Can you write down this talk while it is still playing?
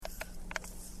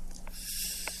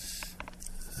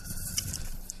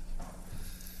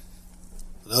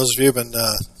Those of you who've been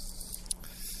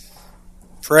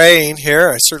praying here,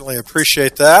 I certainly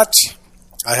appreciate that.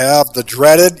 I have the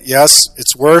dreaded, yes,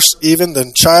 it's worse even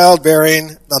than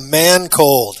childbearing, the man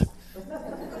cold.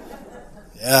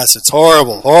 Yes, it's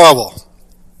horrible, horrible.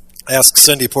 Ask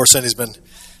Cindy, poor Cindy's been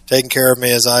taking care of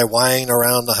me as I whine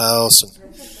around the house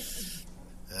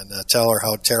and tell her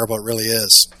how terrible it really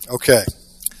is. Okay,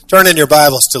 turn in your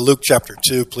Bibles to Luke chapter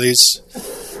 2, please.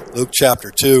 Luke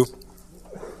chapter 2.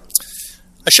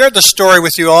 I shared this story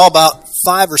with you all about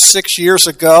 5 or 6 years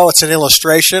ago. It's an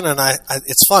illustration, and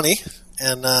it's funny,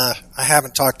 and I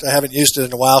haven't used it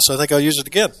in a while, so I think I'll use it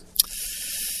again.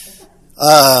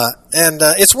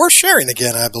 It's worth sharing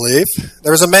again, I believe.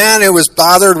 There was a man who was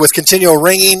bothered with continual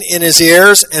ringing in his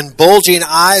ears and bulging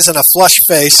eyes and a flushed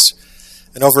face,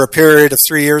 and over a period of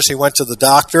 3 years, he went to the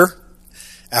doctor.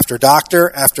 After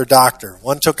doctor after doctor.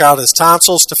 One took out his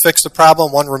tonsils to fix the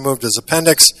problem. One removed his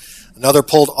appendix. Another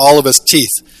pulled all of his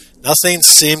teeth. Nothing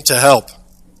seemed to help.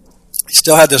 He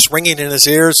still had this ringing in his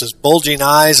ears, his bulging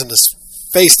eyes, and his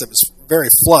face that was very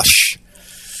flush.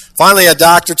 Finally, a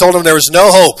doctor told him there was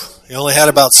no hope. He only had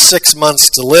about 6 months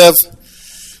to live.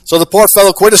 So the poor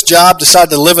fellow quit his job,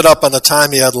 decided to live it up on the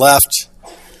time he had left.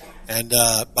 And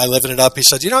by living it up, he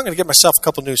said, I'm going to get myself a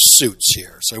couple new suits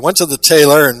here. So he went to the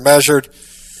tailor and measured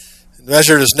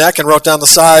his neck and wrote down the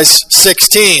size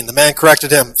 16. The man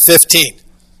corrected him, 15. He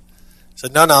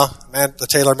said, no. The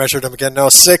tailor measured him again, no,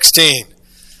 16.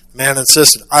 The man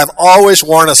insisted, I've always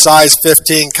worn a size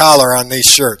 15 collar on these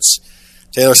shirts.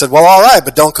 The tailor said, well, all right,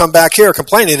 but don't come back here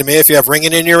complaining to me if you have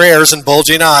ringing in your ears and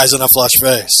bulging eyes and a flushed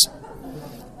face.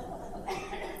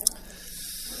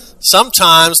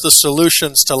 Sometimes the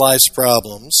solutions to life's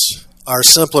problems are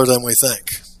simpler than we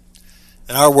think.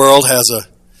 And our world has some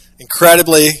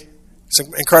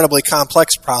incredibly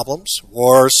complex problems: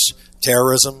 wars,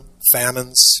 terrorism,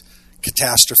 famines,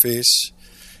 catastrophes.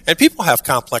 And people have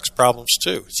complex problems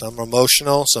too. Some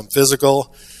emotional, some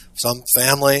physical, some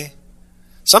family.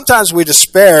 Sometimes we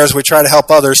despair as we try to help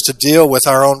others to deal with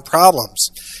our own problems.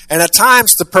 And at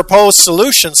times the proposed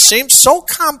solution seems so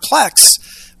complex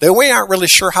that we aren't really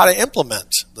sure how to implement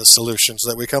the solutions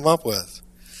that we come up with.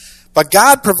 But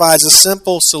God provides a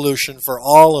simple solution for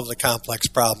all of the complex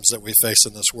problems that we face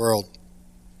in this world.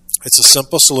 It's a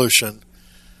simple solution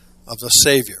of the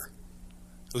Savior,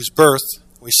 whose birth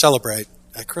we celebrate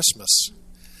at Christmas.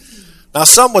 Now,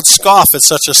 some would scoff at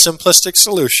such a simplistic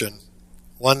solution,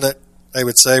 one that they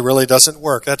would say really doesn't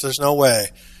work, that there's no way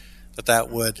that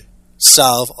would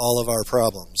solve all of our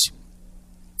problems.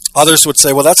 Others would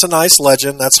say, well, that's a nice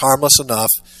legend, that's harmless enough,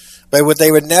 but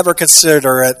they would never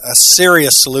consider it a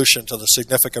serious solution to the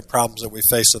significant problems that we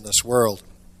face in this world.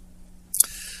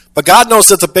 But God knows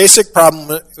that the basic problem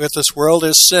with this world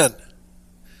is sin.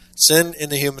 Sin in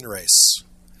the human race.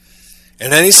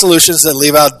 And any solutions that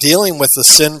leave out dealing with the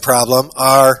sin problem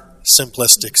are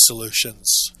simplistic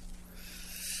solutions.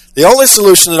 The only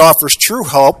solution that offers true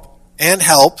hope and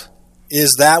help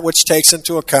is that which takes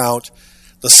into account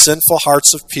the sinful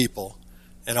hearts of people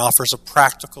and offers a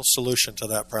practical solution to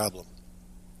that problem.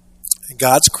 And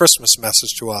God's Christmas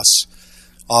message to us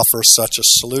offers such a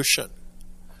solution.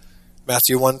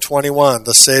 Matthew 1:21,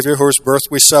 the Savior whose birth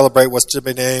we celebrate was to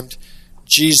be named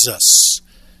Jesus,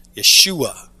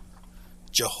 Yeshua,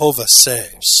 Jehovah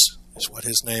saves, is what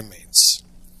his name means.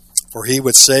 For he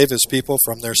would save his people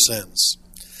from their sins.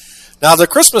 Now the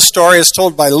Christmas story is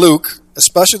told by Luke,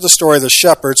 especially the story of the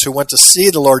shepherds who went to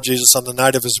see the Lord Jesus on the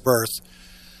night of his birth,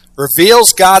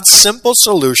 reveals God's simple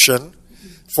solution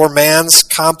for man's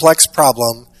complex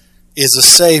problem is a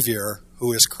Savior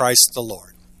who is Christ the Lord.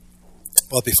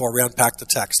 Well, before we unpack the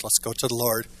text, let's go to the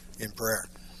Lord in prayer.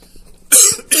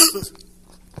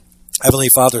 Heavenly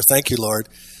Father, thank you, Lord,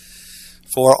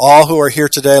 for all who are here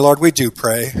today. Lord, we do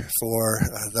pray for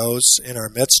those in our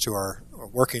midst who are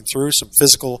working through some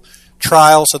physical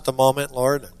trials at the moment,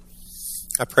 Lord.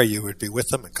 I pray you would be with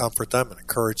them and comfort them and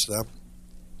encourage them.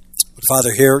 But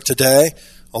Father, here today,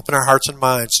 open our hearts and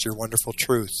minds to your wonderful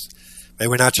truth. May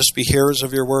we not just be hearers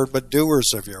of your word, but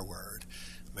doers of your word.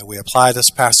 May we apply this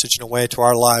passage in a way to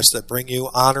our lives that bring you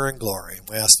honor and glory.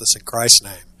 We ask this in Christ's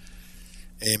name.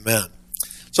 Amen.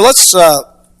 So let's,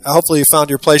 hopefully you found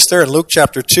your place there in Luke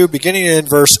chapter 2, beginning in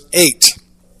verse 8.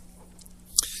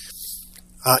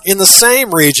 In the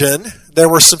same region, there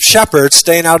were some shepherds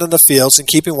staying out in the fields and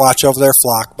keeping watch over their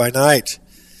flock by night.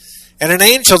 And an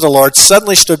angel of the Lord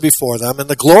suddenly stood before them, and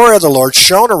the glory of the Lord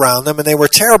shone around them, and they were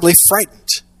terribly frightened.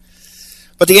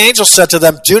 But the angel said to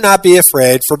them, do not be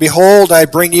afraid, for behold, I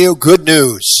bring you good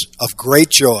news of great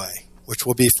joy, which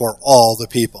will be for all the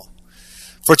people.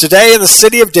 For today in the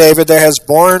city of David there has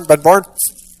been born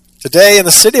Today in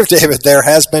the city of David there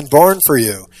has been born for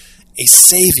you a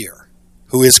Savior,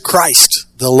 who is Christ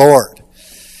the Lord.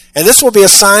 And this will be a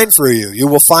sign for you. You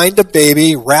will find a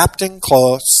baby wrapped in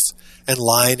cloths and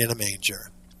lying in a manger."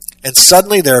 And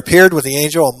suddenly there appeared with the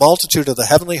angel a multitude of the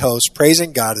heavenly host,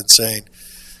 praising God and saying,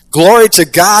 "Glory to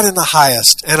God in the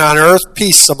highest, and on earth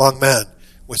peace among men,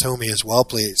 with whom he is well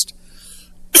pleased."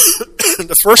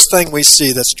 The first thing we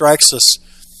see that strikes us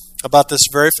about this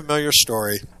very familiar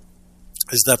story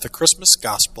is that the Christmas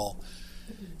gospel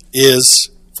is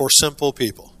for simple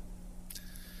people.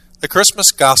 The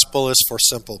Christmas gospel is for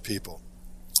simple people.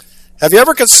 Have you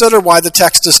ever considered why the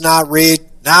text does not read,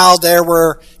 "Now there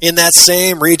were in that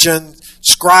same region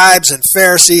scribes and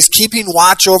Pharisees keeping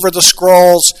watch over the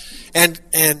scrolls and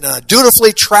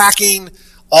dutifully tracking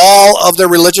all of their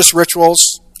religious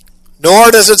rituals"?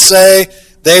 Nor does it say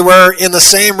they were in the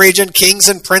same region, kings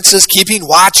and princes keeping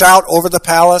watch out over the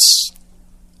palace.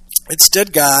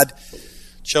 Instead, God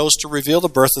chose to reveal the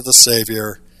birth of the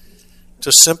Savior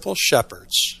to simple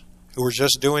shepherds who were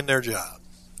just doing their job.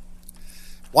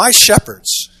 Why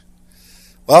shepherds?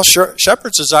 Well,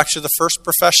 shepherds is actually the first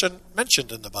profession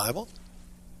mentioned in the Bible.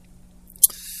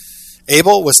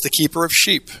 Abel was the keeper of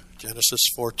sheep, Genesis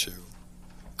 4:2.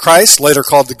 Christ, later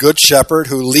called the Good Shepherd,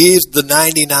 who leaves the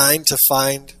 99 to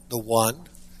find the one.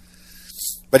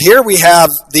 But here we have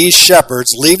these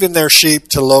shepherds leaving their sheep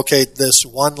to locate this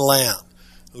one lamb,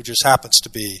 who just happens to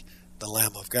be the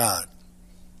Lamb of God.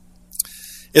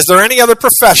 Is there any other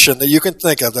profession that you can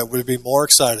think of that would be more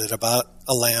excited about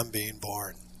a lamb being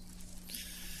born?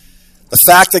 The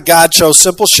fact that God chose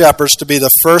simple shepherds to be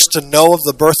the first to know of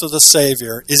the birth of the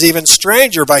Savior is even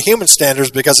stranger by human standards,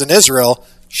 because in Israel,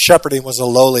 shepherding was a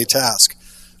lowly task.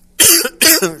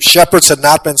 Shepherds had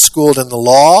not been schooled in the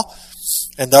law,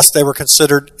 and thus they were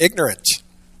considered ignorant.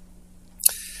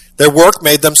 Their work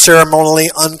made them ceremonially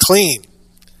unclean.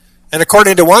 And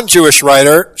according to one Jewish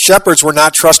writer, shepherds were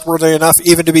not trustworthy enough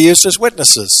even to be used as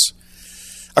witnesses.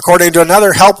 According to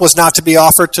another, help was not to be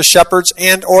offered to shepherds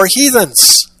and or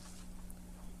heathens.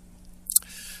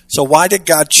 So why did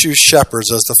God choose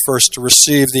shepherds as the first to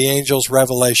receive the angel's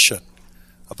revelation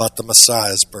about the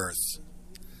Messiah's birth?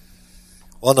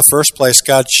 Well, in the first place,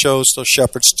 God chose those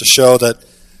shepherds to show that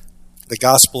the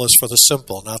gospel is for the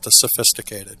simple, not the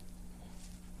sophisticated.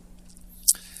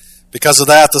 Because of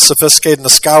that, the sophisticated and the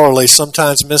scholarly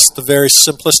sometimes miss the very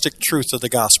simplistic truth of the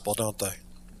gospel, don't they?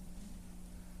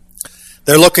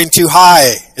 They're looking too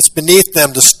high. It's beneath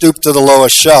them to stoop to the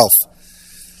lowest shelf.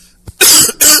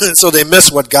 So they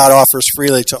miss what God offers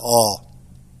freely to all.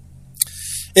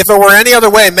 If it were any other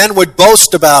way, men would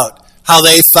boast about how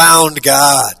they found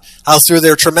God, how through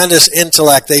their tremendous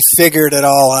intellect they figured it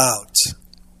all out.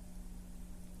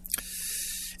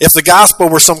 If the gospel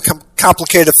were some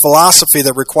complicated philosophy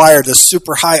that required a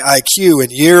super high IQ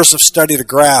and years of study to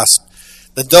grasp,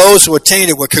 then those who attained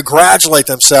it would congratulate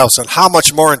themselves on how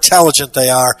much more intelligent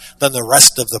they are than the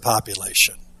rest of the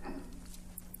population.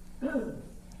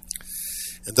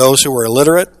 And those who were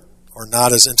illiterate or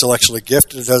not as intellectually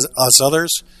gifted as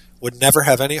others would never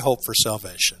have any hope for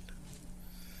salvation.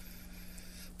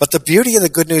 But the beauty of the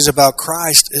good news about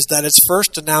Christ is that it's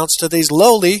first announced to these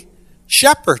lowly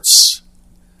shepherds.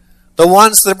 The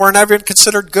ones that were never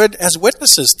considered good as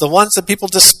witnesses. The ones that people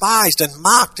despised and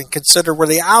mocked and considered were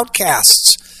the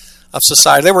outcasts of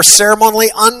society. They were ceremonially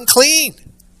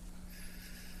unclean.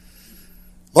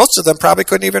 Most of them probably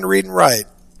couldn't even read and write.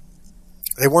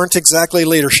 They weren't exactly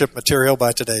leadership material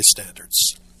by today's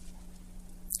standards.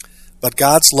 But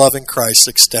God's love in Christ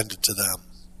extended to them.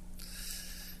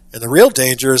 And the real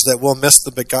danger is that we'll miss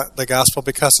the gospel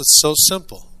because it's so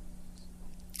simple.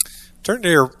 Turn to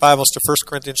your Bibles to 1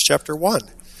 Corinthians chapter 1.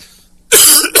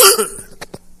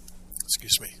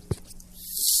 Excuse me.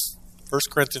 1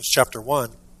 Corinthians chapter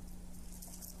 1.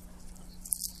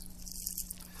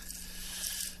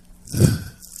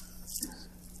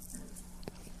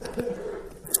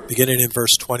 Beginning in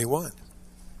verse 21.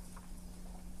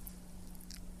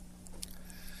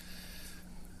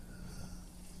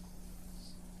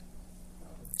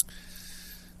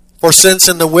 For since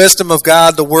in the wisdom of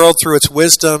God, the world through its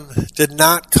wisdom did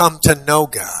not come to know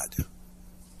God,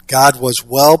 God was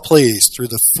well pleased through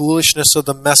the foolishness of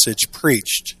the message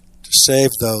preached to save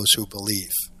those who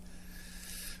believe.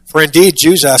 For indeed,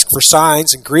 Jews ask for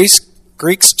signs and Greeks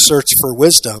search for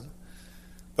wisdom,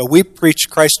 but we preach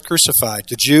Christ crucified,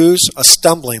 to Jews a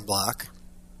stumbling block,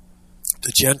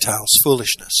 to Gentiles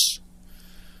foolishness.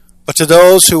 But to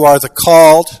those who are the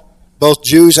called, both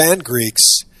Jews and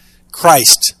Greeks,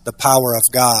 Christ, the power of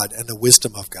God and the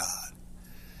wisdom of God.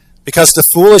 Because the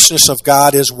foolishness of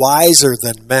God is wiser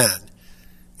than men,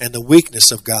 and the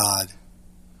weakness of God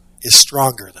is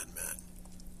stronger than men.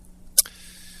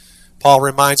 Paul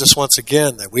reminds us once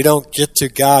again that we don't get to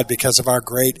God because of our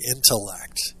great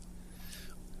intellect.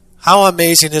 How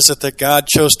amazing is it that God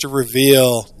chose to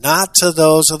reveal not to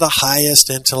those of the highest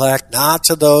intellect, not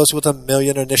to those with a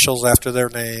million initials after their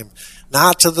name,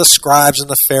 not to the scribes and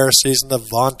the Pharisees and the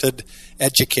vaunted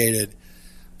educated,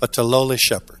 but to lowly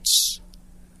shepherds,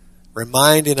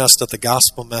 reminding us that the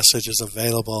gospel message is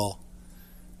available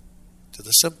to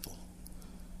the simple,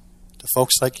 to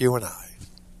folks like you and I.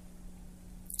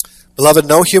 Beloved,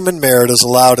 no human merit is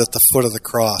allowed at the foot of the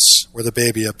cross where the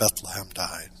baby of Bethlehem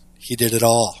died. He did it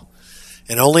all.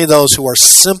 And only those who are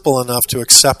simple enough to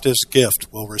accept his gift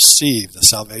will receive the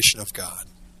salvation of God.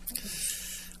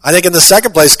 I think in the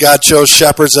second place, God chose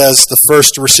shepherds as the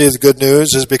first to receive the good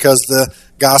news is because the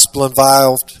gospel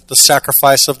involved the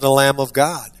sacrifice of the Lamb of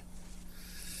God.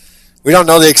 We don't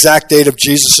know the exact date of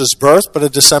Jesus' birth, but a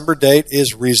December date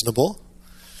is reasonable.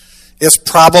 It's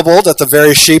probable that the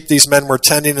very sheep these men were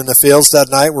tending in the fields that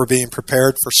night were being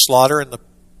prepared for slaughter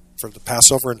for the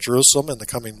Passover in Jerusalem in the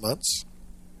coming months.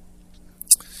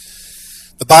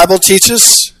 The Bible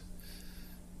teaches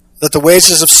that the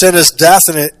wages of sin is death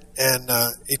and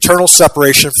eternal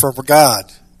separation from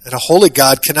God. And a holy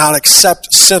God cannot accept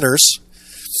sinners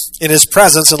in his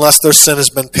presence unless their sin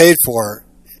has been paid for.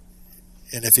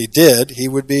 And if he did, he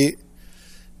would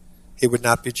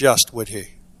not be just, would he?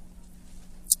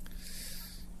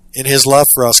 In his love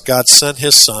for us, God sent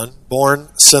his Son, born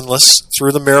sinless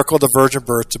through the miracle of the virgin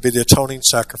birth, to be the atoning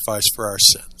sacrifice for our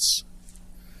sins.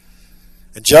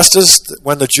 And just as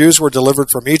when the Jews were delivered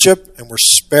from Egypt and were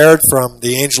spared from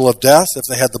the angel of death if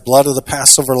they had the blood of the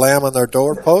Passover lamb on their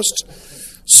doorpost,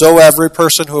 so every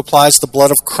person who applies the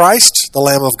blood of Christ, the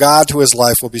Lamb of God, to his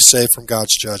life will be saved from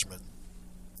God's judgment.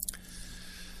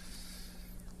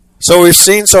 So we've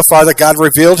seen so far that God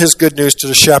revealed his good news to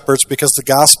the shepherds because the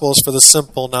gospel is for the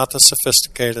simple, not the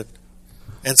sophisticated.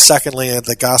 And secondly,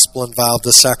 the gospel involved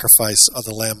the sacrifice of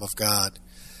the Lamb of God.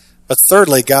 But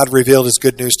thirdly, God revealed his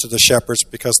good news to the shepherds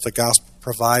because the gospel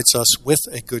provides us with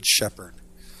a good shepherd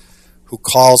who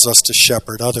calls us to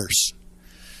shepherd others.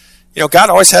 You know, God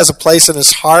always has a place in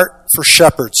his heart for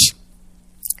shepherds.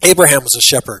 Abraham was a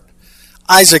shepherd.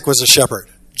 Isaac was a shepherd.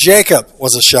 Jacob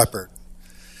was a shepherd.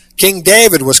 King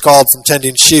David was called from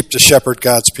tending sheep to shepherd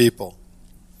God's people.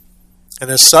 And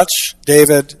as such,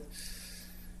 David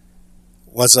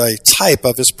was a type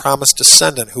of his promised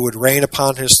descendant who would reign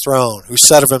upon his throne, who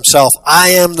said of himself, I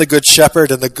am the good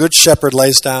shepherd, and the good shepherd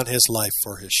lays down his life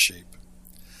for his sheep.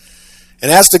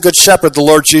 And as the good shepherd, the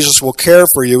Lord Jesus will care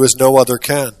for you as no other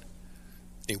can.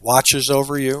 He watches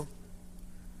over you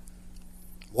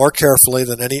more carefully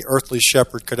than any earthly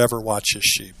shepherd could ever watch his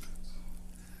sheep.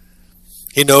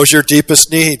 He knows your deepest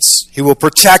needs. He will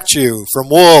protect you from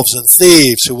wolves and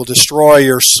thieves who will destroy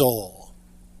your soul.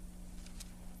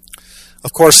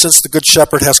 Of course, since the Good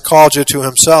Shepherd has called you to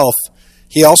himself,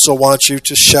 he also wants you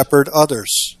to shepherd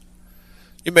others.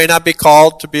 You may not be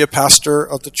called to be a pastor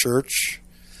of the church,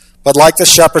 but like the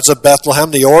shepherds of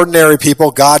Bethlehem, the ordinary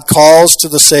people God calls to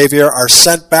the Savior are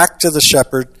sent back to the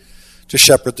shepherd to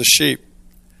shepherd the sheep.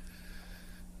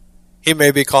 He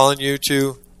may be calling you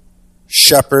to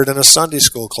shepherd in a Sunday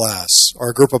school class,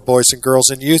 or a group of boys and girls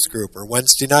in youth group, or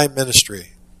Wednesday night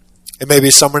ministry. It may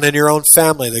be someone in your own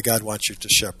family that God wants you to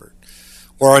shepherd,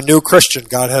 or a new Christian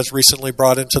God has recently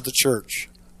brought into the church.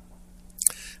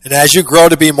 And as you grow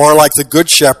to be more like the good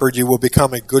shepherd, you will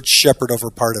become a good shepherd over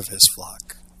part of his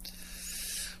flock.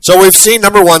 So we've seen,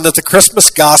 number one, that the Christmas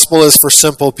gospel is for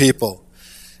simple people.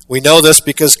 We know this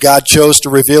because God chose to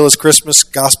reveal his Christmas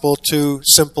gospel to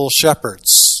simple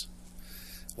shepherds.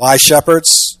 Why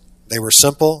shepherds? They were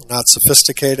simple, not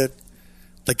sophisticated.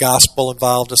 The gospel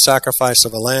involved the sacrifice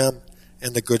of a lamb,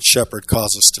 and the good shepherd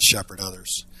calls us to shepherd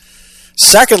others.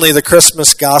 Secondly, the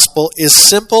Christmas gospel is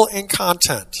simple in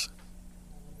content.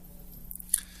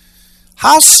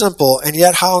 How simple and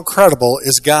yet how incredible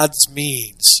is God's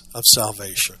means of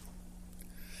salvation?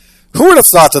 Who would have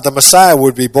thought that the Messiah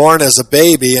would be born as a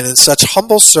baby and in such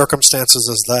humble circumstances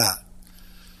as that?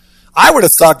 I would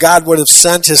have thought God would have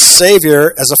sent his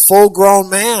Savior as a full-grown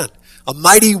man, a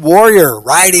mighty warrior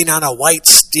riding on a white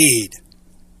steed.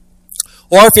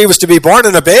 Or if he was to be born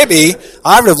in a baby,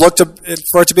 I would have looked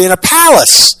for it to be in a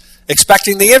palace,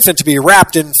 expecting the infant to be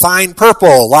wrapped in fine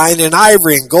purple, lying in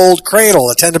ivory and gold cradle,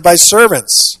 attended by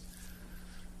servants.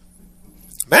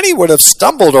 Many would have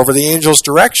stumbled over the angel's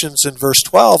directions in verse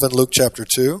 12 in Luke chapter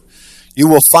 2. You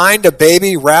will find a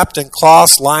baby wrapped in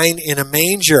cloths lying in a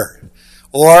manger,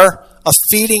 or a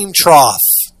feeding trough.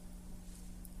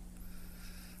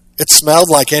 It smelled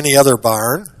like any other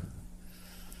barn.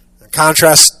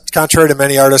 Contrary to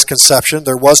many artists' conception,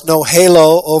 there was no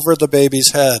halo over the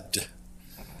baby's head.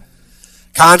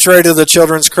 Contrary to the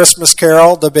children's Christmas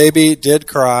carol, the baby did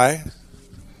cry.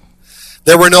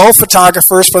 There were no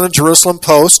photographers from the Jerusalem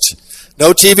Post,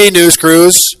 no TV news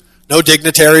crews, no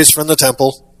dignitaries from the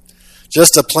temple,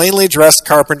 just a plainly dressed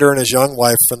carpenter and his young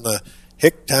wife from the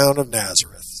hick town of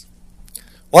Nazareth.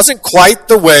 Wasn't quite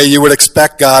the way you would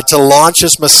expect God to launch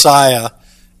his Messiah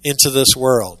into this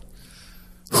world.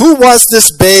 Who was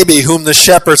this baby whom the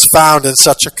shepherds found in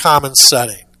such a common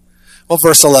setting? Well,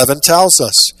 verse 11 tells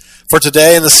us, "For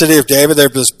today in the city of David there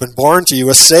has been born to you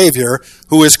a Savior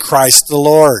who is Christ the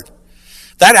Lord."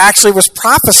 That actually was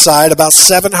prophesied about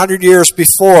 700 years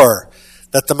before,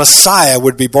 that the Messiah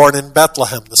would be born in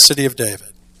Bethlehem, the city of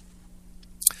David.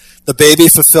 The baby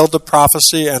fulfilled the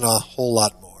prophecy and a whole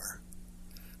lot more.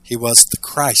 He was the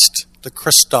Christ, the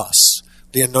Christos,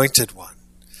 the anointed one.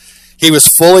 He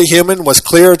was fully human, was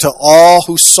clear to all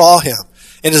who saw him.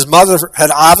 And his mother had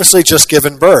obviously just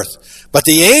given birth. But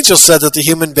the angel said that the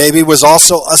human baby was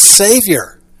also a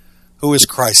Savior, who is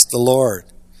Christ the Lord.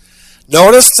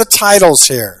 Notice the titles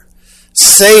here.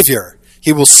 Savior,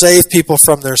 he will save people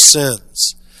from their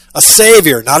sins. A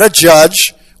Savior, not a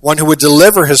judge, one who would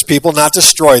deliver his people, not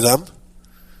destroy them.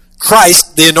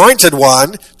 Christ, the anointed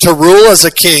one, to rule as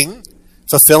a king,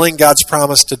 fulfilling God's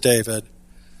promise to David.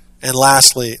 And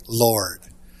lastly, Lord.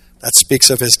 That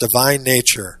speaks of his divine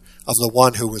nature, of the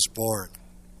one who was born.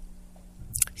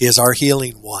 He is our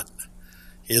healing one.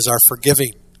 He is our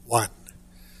forgiving one.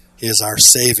 He is our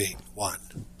saving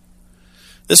one.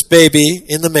 This baby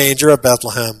in the manger of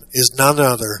Bethlehem is none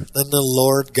other than the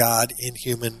Lord God in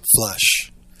human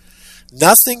flesh.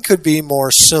 Nothing could be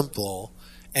more simple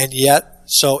and yet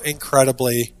so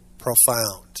incredibly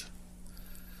profound.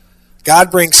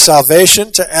 God brings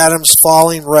salvation to Adam's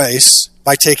falling race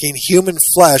by taking human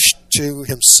flesh to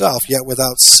himself, yet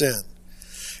without sin.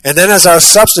 And then as our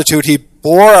substitute, he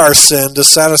bore our sin to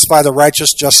satisfy the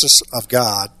righteous justice of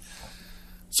God,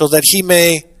 so that he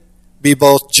may be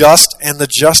both just and the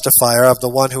justifier of the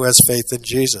one who has faith in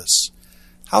Jesus.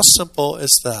 How simple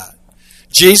is that?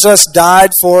 Jesus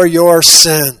died for your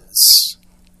sins.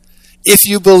 If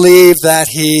you believe that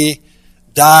he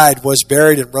died, was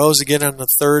buried, and rose again on the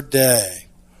third day,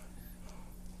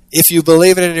 if you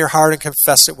believe it in your heart and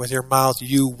confess it with your mouth,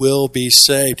 you will be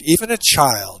saved. Even a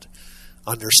child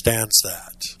understands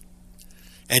that.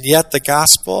 And yet the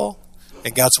gospel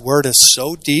and God's word is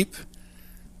so deep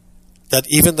that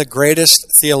even the greatest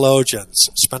theologians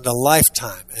spend a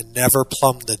lifetime and never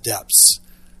plumb the depths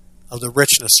of the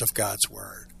richness of God's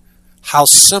word. How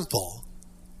simple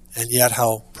and yet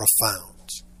how profound.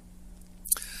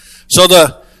 So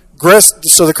the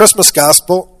Christmas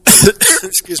gospel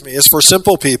is for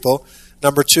simple people.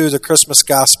 Number 2, the Christmas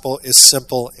gospel is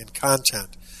simple in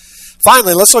content.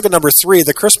 Finally, let's look at number 3.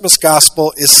 The Christmas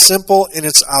gospel is simple in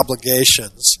its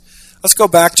obligations. Let's go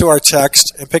back to our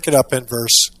text and pick it up in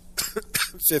verse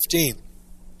 15.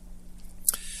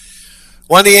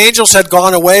 When the angels had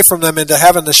gone away from them into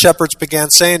heaven, the shepherds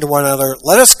began saying to one another,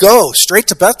 "Let us go straight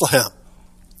to Bethlehem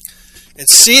and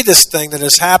see this thing that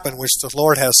has happened, which the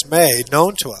Lord has made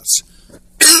known to us."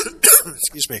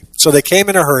 Excuse me. So they came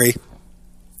in a hurry,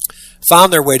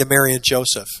 found their way to Mary and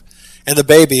Joseph, and the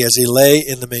baby as he lay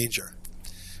in the manger.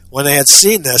 When they had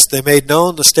seen this, they made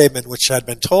known the statement which had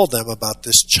been told them about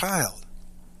this child.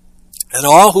 And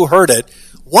all who heard it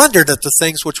wondered at the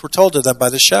things which were told to them by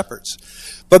the shepherds.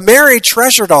 But Mary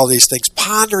treasured all these things,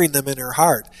 pondering them in her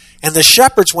heart. And the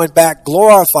shepherds went back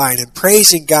glorifying and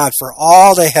praising God for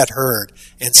all they had heard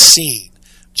and seen,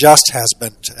 just as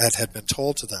had been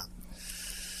told to them.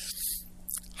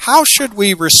 How should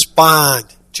we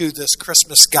respond to this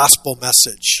Christmas gospel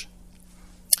message?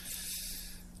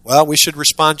 Well, we should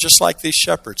respond just like these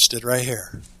shepherds did right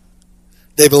here.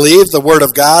 They believed the word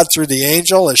of God through the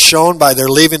angel as shown by their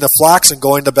leaving the flocks and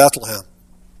going to Bethlehem.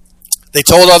 They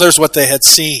told others what they had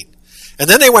seen. And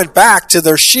then they went back to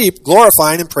their sheep,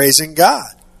 glorifying and praising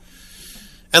God.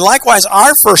 And likewise,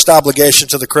 our first obligation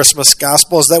to the Christmas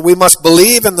gospel is that we must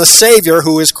believe in the Savior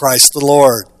who is Christ the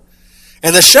Lord.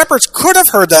 And the shepherds could have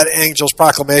heard that angel's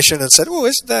proclamation and said, "Oh,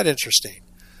 isn't that interesting?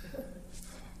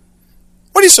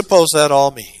 What do you suppose that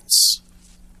all means?"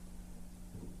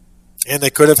 And they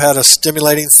could have had a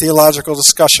stimulating theological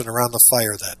discussion around the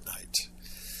fire that night.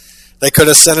 They could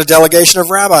have sent a delegation of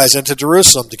rabbis into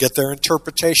Jerusalem to get their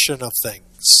interpretation of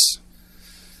things.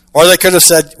 Or they could have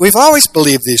said, "We've always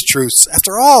believed these truths.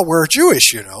 After all, we're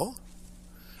Jewish, you know.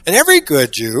 And every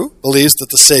good Jew believes that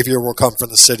the Savior will come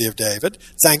from the city of David.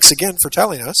 Thanks again for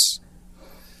telling us."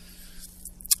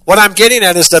 What I'm getting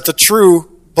at is that the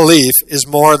true belief is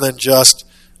more than just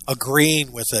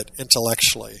agreeing with it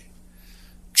intellectually.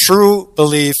 True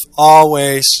belief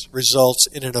always results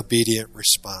in an obedient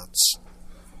response.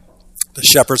 The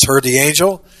shepherds heard the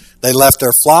angel. They left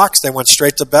their flocks. They went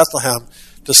straight to Bethlehem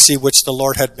to see which the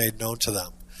Lord had made known to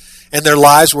them. And their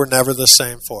lives were never the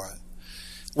same for it.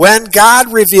 When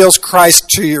God reveals Christ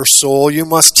to your soul, you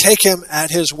must take him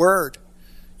at his word.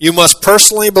 You must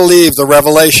personally believe the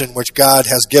revelation which God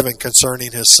has given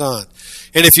concerning his Son.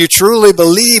 And if you truly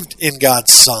believed in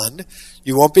God's Son,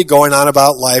 you won't be going on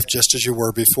about life just as you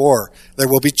were before. There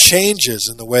will be changes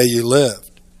in the way you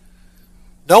lived.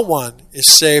 No one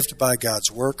is saved by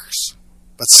God's works,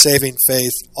 but saving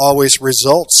faith always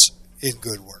results in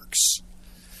good works.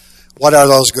 What are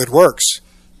those good works?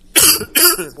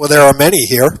 Well, there are many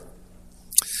here.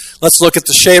 Let's look at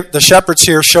the shepherds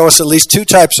here show us at least two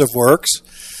types of works.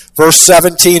 Verse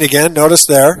 17 again, notice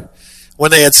there.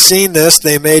 When they had seen this,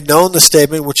 they made known the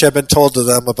statement which had been told to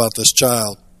them about this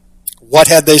child. What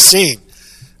had they seen?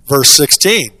 Verse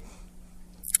 16.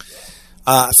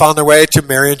 Found their way to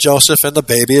Mary and Joseph and the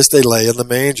baby as they lay in the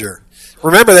manger.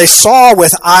 Remember, they saw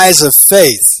with eyes of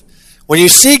faith. When you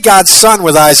see God's Son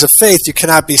with eyes of faith, you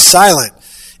cannot be silent.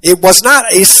 It was not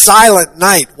a silent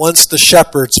night once the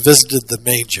shepherds visited the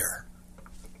manger.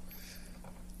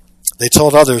 They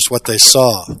told others what they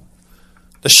saw.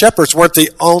 The shepherds weren't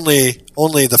only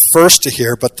the first to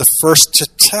hear, but the first to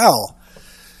tell.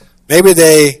 Maybe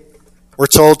they were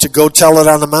told to go tell it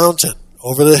on the mountain,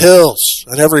 over the hills,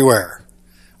 and everywhere.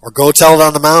 Or go tell it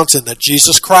on the mountain that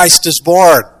Jesus Christ is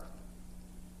born.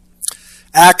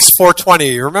 Acts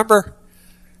 4:20, you remember?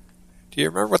 Do you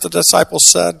remember what the disciples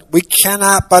said? We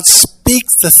cannot but speak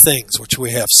the things which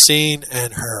we have seen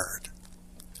and heard.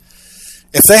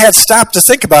 If they had stopped to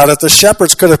think about it, the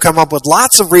shepherds could have come up with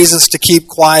lots of reasons to keep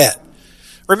quiet.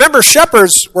 Remember,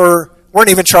 shepherds weren't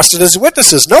even trusted as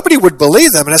witnesses. Nobody would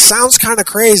believe them, and it sounds kind of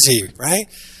crazy, right?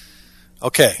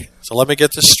 Okay, so let me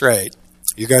get this straight.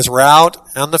 You guys were out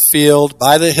on the field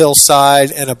by the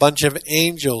hillside, and a bunch of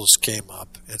angels came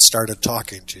up and started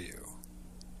talking to you.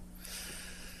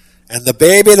 And the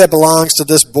baby that belongs to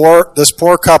this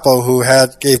poor couple who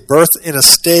gave birth in a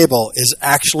stable is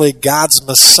actually God's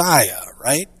Messiah,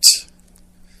 right?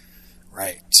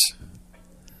 Right.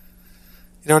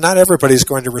 You know, not everybody's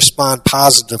going to respond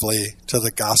positively to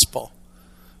the gospel.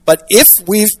 But if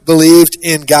we've believed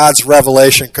in God's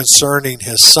revelation concerning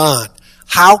his Son,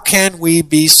 how can we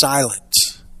be silent?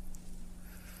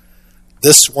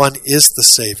 This one is the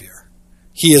Savior.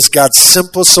 He is God's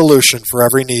simple solution for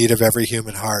every need of every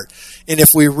human heart. And if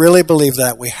we really believe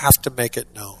that, we have to make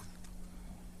it known.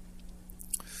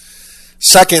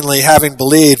 Secondly, having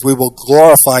believed, we will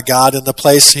glorify God in the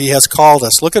place he has called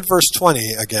us. Look at verse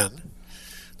 20 again.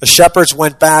 The shepherds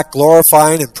went back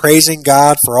glorifying and praising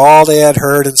God for all they had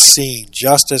heard and seen,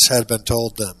 just as had been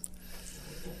told them.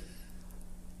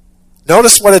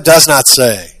 Notice what it does not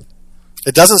say.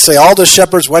 It doesn't say all the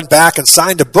shepherds went back and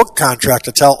signed a book contract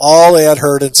to tell all they had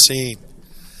heard and seen.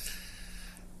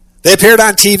 They appeared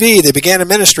on TV. They began a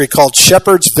ministry called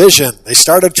Shepherd's Vision. They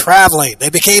started traveling. They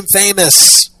became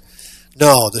famous.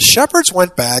 No, the shepherds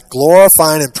went back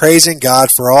glorifying and praising God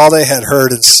for all they had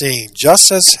heard and seen,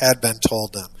 just as had been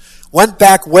told them. Went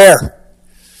back where?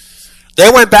 They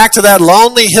went back to that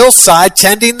lonely hillside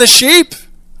tending the sheep.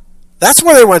 That's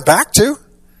where they went back to.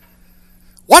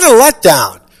 What a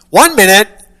letdown. 1 minute,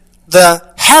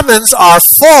 the heavens are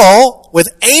full with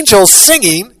angels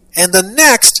singing, and the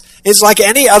next is like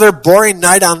any other boring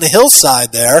night on the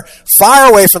hillside there, far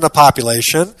away from the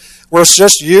population, where it's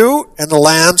just you and the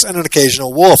lambs and an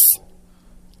occasional wolf.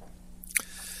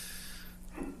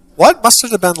 What must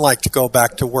it have been like to go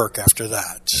back to work after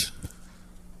that?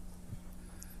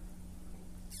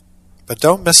 But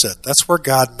don't miss it. That's where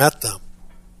God met them,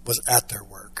 was at their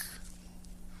work,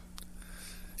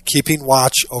 keeping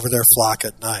watch over their flock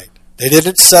at night. They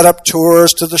didn't set up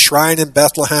tours to the shrine in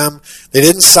Bethlehem. They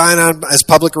didn't sign on as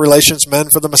public relations men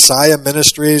for the Messiah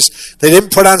ministries. They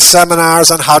didn't put on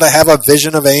seminars on how to have a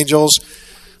vision of angels.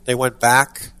 They went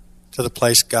back to the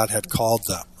place God had called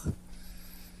them.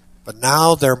 But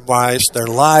now their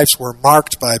lives were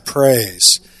marked by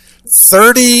praise.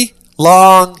 30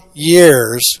 long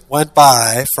years went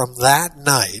by from that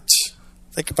night.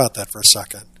 Think about that for a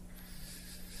second.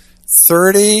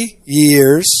 30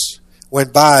 years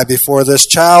went by before this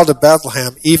child of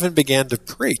Bethlehem even began to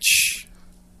preach.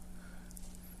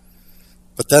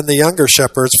 But then the younger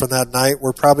shepherds from that night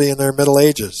were probably in their middle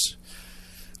ages.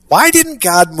 Why didn't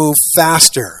God move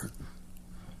faster?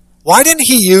 Why didn't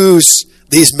he use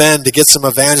these men to get some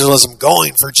evangelism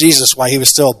going for Jesus while he was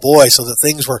still a boy so that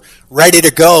things were ready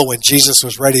to go when Jesus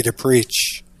was ready to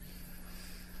preach?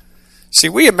 See,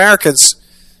 we Americans,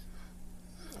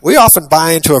 we often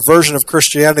buy into a version of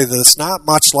Christianity that's not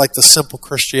much like the simple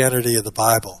Christianity of the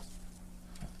Bible.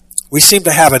 We seem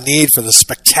to have a need for the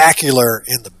spectacular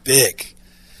and the big.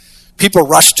 People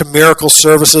rush to miracle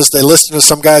services. They listen to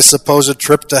some guy's supposed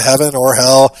trip to heaven or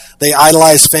hell. They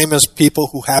idolize famous people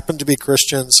who happen to be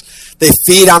Christians. They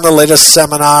feed on the latest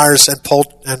seminars and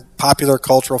popular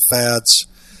cultural fads.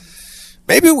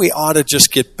 Maybe we ought to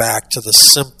just get back to the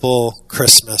simple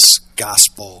Christmas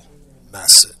gospel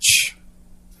message.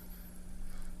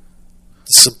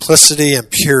 The simplicity and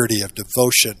purity of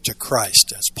devotion to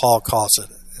Christ, as Paul calls it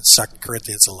in 2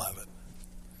 Corinthians 11.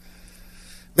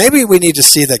 Maybe we need to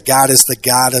see that God is the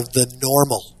God of the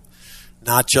normal,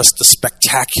 not just the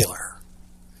spectacular.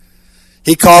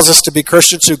 He calls us to be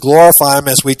Christians who glorify Him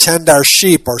as we tend our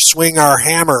sheep or swing our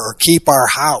hammer or keep our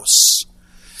house.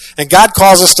 And God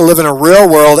calls us to live in a real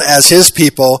world as His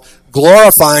people,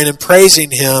 glorifying and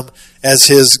praising Him as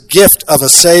His gift of a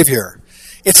Savior.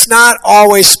 It's not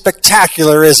always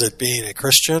spectacular, is it, being a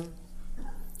Christian?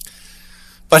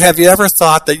 But have you ever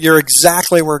thought that you're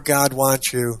exactly where God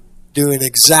wants you, doing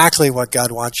exactly what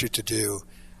God wants you to do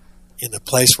in the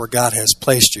place where God has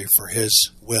placed you for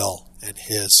His will and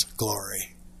His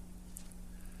glory?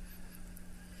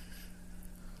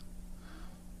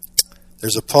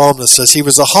 There's a poem that says, he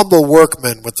was a humble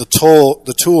workman with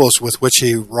the tools with which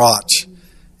he wrought,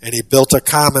 and he built a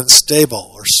common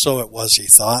stable, or so it was he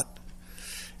thought.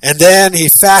 And then he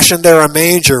fashioned there a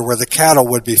manger where the cattle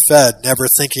would be fed, never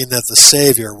thinking that the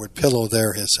Savior would pillow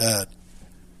there his head.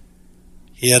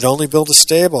 He had only built a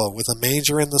stable with a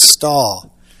manger in the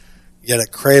stall, yet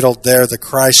it cradled there the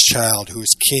Christ child who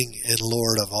is King and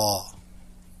Lord of all.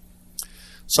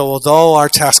 So although our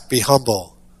task be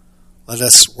humble, let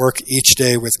us work each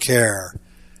day with care,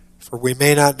 for we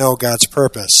may not know God's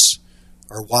purpose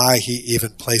or why He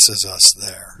even places us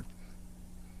there.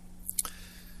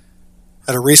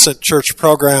 At a recent church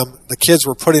program, the kids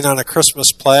were putting on a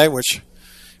Christmas play, which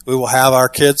we will have. Our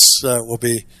kids will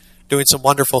be doing some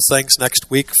wonderful things next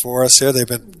week for us here.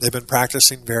 They've been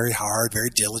practicing very hard, very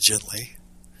diligently.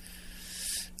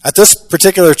 At this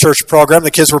particular church program,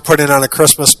 the kids were putting on a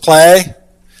Christmas play,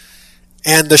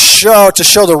 and to show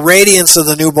the radiance of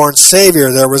the newborn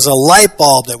Savior, there was a light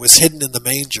bulb that was hidden in the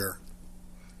manger,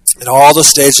 and all the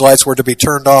stage lights were to be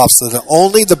turned off so that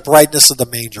only the brightness of the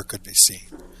manger could be seen.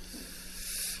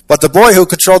 But the boy who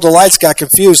controlled the lights got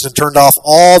confused and turned off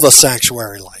all the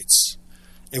sanctuary lights.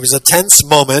 It was a tense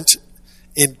moment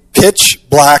in pitch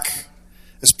black.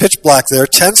 It's pitch black there.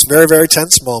 Tense, very, very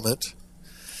tense moment.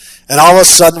 And all of a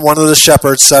sudden, one of the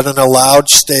shepherds said in a loud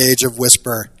stage of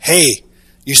whisper, "Hey,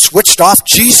 you switched off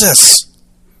Jesus."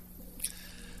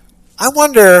 I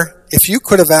wonder if you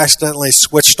could have accidentally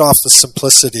switched off the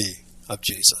simplicity of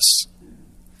Jesus.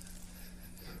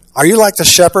 Are you like the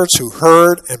shepherds who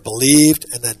heard and believed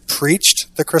and then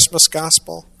preached the Christmas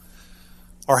gospel?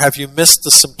 Or have you missed the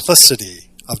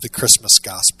simplicity of the Christmas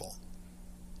gospel?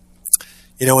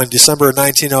 You know, in December of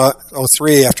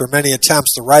 1903, after many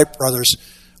attempts, the Wright brothers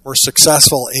were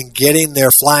successful in getting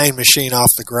their flying machine off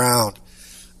the ground.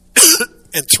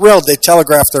 And thrilled, they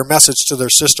telegraphed their message to their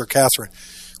sister, Catherine.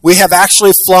 "We have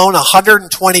actually flown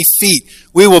 120 feet.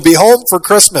 We will be home for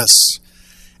Christmas."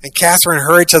 And Catherine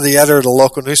hurried to the editor of the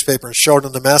local newspaper and showed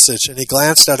him the message. And he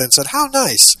glanced at it and said, "How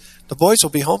nice. The boys will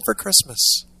be home for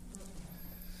Christmas."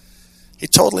 He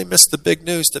totally missed the big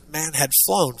news that man had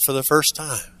flown for the first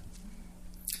time.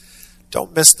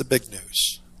 Don't miss the big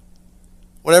news.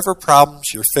 Whatever problems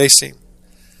you're facing,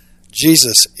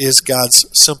 Jesus is God's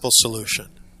simple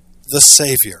solution, the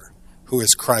Savior, who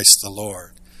is Christ the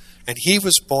Lord. And He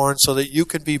was born so that you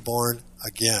could be born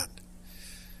again.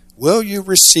 Will you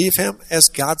receive Him as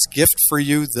God's gift for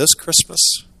you this Christmas?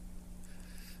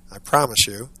 I promise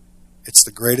you, it's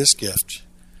the greatest gift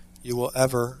you will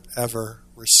ever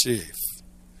receive.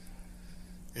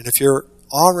 And if you're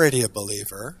already a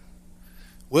believer,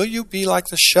 will you be like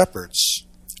the shepherds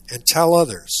and tell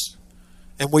others?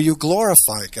 And will you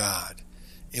glorify God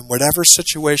in whatever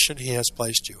situation He has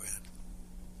placed you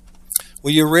in?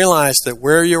 Will you realize that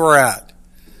where you are at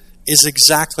is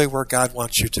exactly where God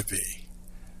wants you to be?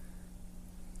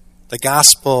 The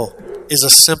gospel is a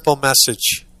simple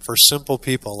message for simple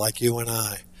people like you and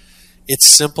I.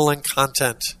 It's simple in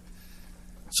content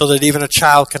so that even a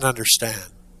child can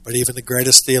understand, but even the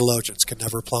greatest theologians can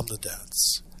never plumb the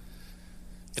depths.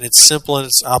 And it's simple in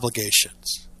its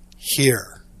obligations.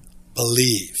 Hear,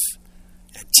 believe,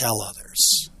 and tell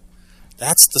others.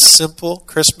 That's the simple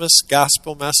Christmas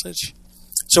gospel message.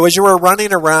 So as you are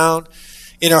running around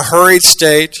in a hurried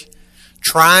state,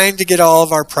 trying to get all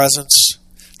of our presents,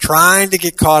 trying to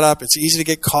get caught up. It's easy to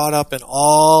get caught up in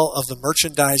all of the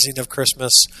merchandising of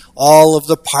Christmas, all of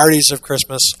the parties of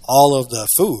Christmas, all of the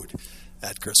food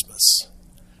at Christmas.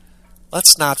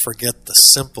 Let's not forget the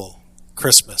simple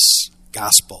Christmas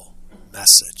gospel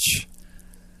message.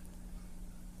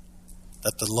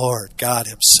 That the Lord God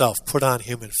himself put on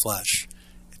human flesh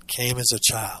and came as a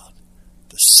child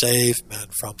to save men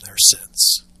from their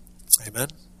sins. Amen?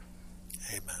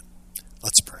 Amen.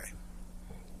 Let's pray.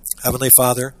 Heavenly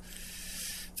Father,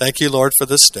 thank you, Lord, for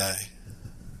this day.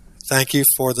 Thank you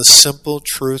for the simple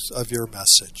truth of your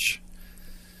message.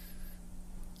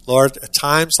 Lord, at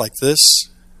times like this,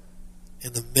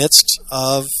 in the midst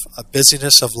of a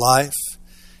busyness of life,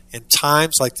 in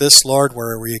times like this, Lord,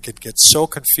 where we could get so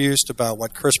confused about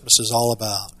what Christmas is all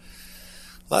about,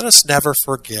 let us never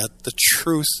forget the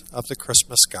truth of the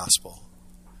Christmas gospel.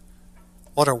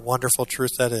 What a wonderful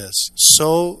truth that is.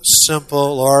 So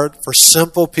simple, Lord, for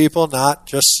simple people, not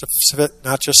just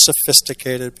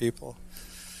sophisticated people.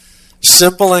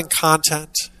 Simple in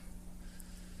content,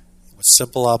 with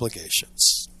simple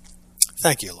obligations.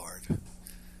 Thank you, Lord.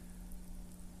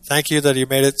 Thank you that you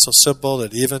made it so simple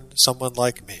that even someone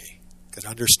like me could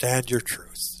understand your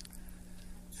truth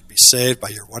and be saved by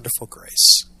your wonderful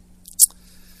grace.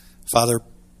 Father,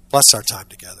 bless our time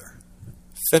together.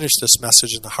 Finish this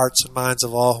message in the hearts and minds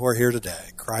of all who are here today.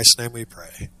 In Christ's name we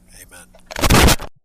pray. Amen.